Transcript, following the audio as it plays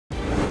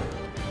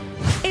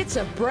It's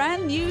a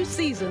brand new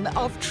season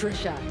of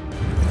Trisha.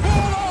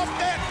 Pull off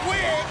that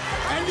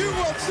wig and you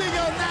will see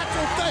your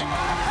natural thing.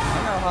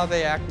 I know how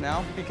they act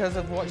now because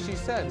of what she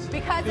said.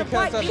 Because of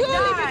what you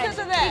done. Because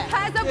of that.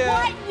 Because of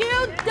what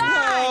you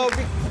done.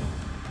 No,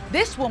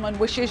 This woman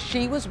wishes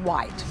she was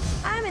white.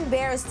 I'm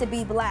embarrassed to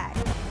be black.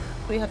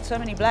 We have so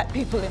many black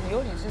people in the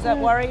audience. Does that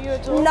worry you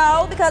at all?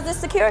 No, because there's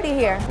security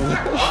here.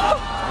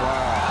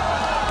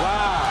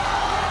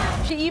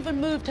 She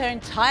even moved her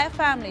entire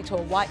family to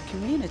a white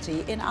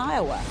community in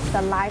Iowa.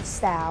 The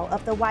lifestyle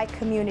of the white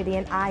community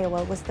in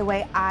Iowa was the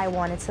way I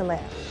wanted to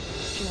live.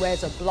 She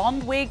wears a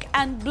blonde wig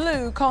and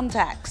blue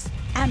contacts.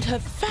 And her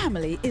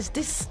family is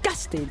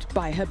disgusted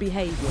by her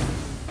behavior.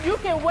 You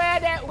can wear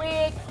that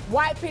wig,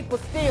 white people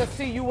still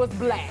see you as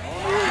black.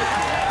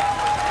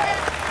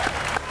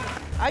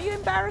 Are you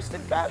embarrassed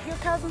about your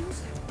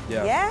cousins?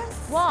 Yeah. Yes.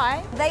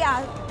 Why? They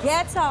are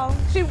ghetto.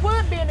 She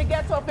would be in the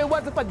ghetto if it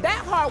wasn't for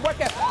that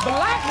hard-working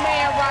black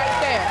man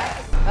right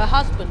there. Her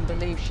husband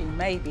believes she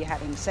may be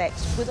having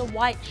sex with a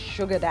white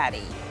sugar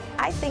daddy.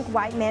 I think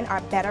white men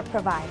are better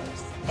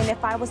providers. And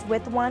if I was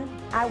with one,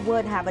 I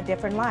would have a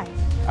different life.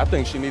 I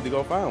think she need to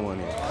go find one.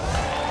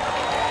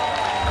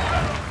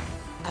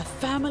 A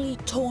family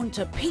torn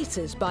to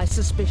pieces by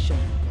suspicion.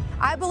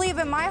 I believe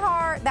in my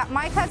heart that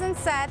my cousin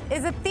Seth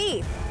is a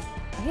thief.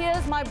 He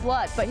is my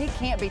blood, but he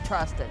can't be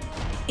trusted.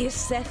 Is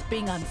Seth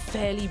being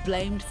unfairly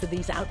blamed for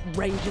these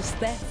outrageous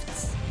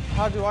thefts?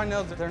 How do I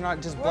know that they're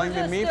not just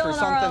blaming me for stealing our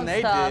something own they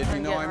stuff did, you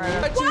and know what I getting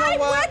mean? rid But you know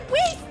what? Would we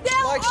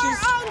steal Like our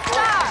own she's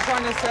stuff?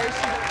 trying to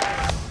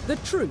say The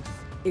truth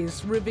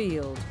is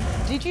revealed.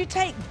 Did you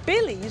take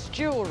Billy's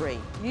jewelry?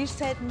 You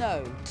said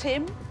no.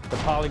 Tim? The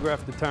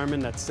polygraph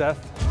determined that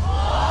Seth.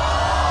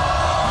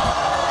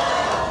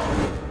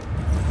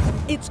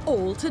 It's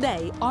all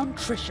today on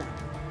Trisha.